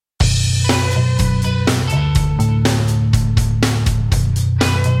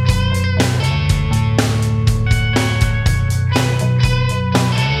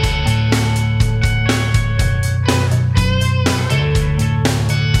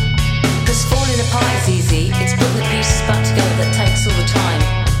is easy, it's putting the pieces back together that takes all the time.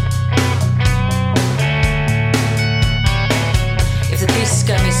 If the pieces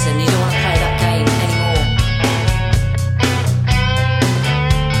go missing, you don't want to play that game anymore.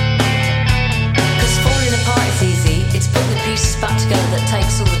 Cause falling apart is easy, it's putting the pieces back together that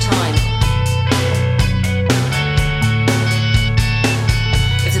takes all the time.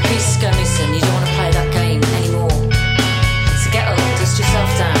 If the pieces go missing, you don't want to play that game anymore. So get up, dust yourself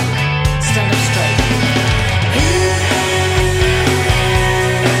down, stand up straight.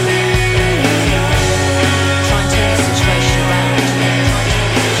 Try and turn the situation around.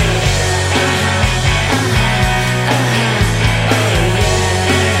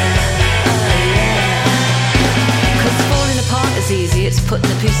 Cause falling apart is easy, it's putting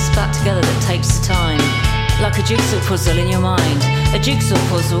the pieces back together that takes the time. Like a jigsaw puzzle in your mind. A jigsaw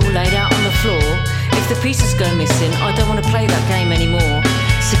puzzle laid out on the floor. If the pieces go missing, I don't want to play that game anymore.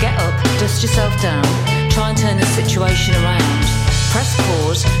 So get up, dust yourself down, try and turn the situation around. Press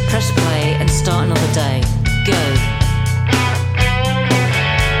pause, press play and start another day. Go.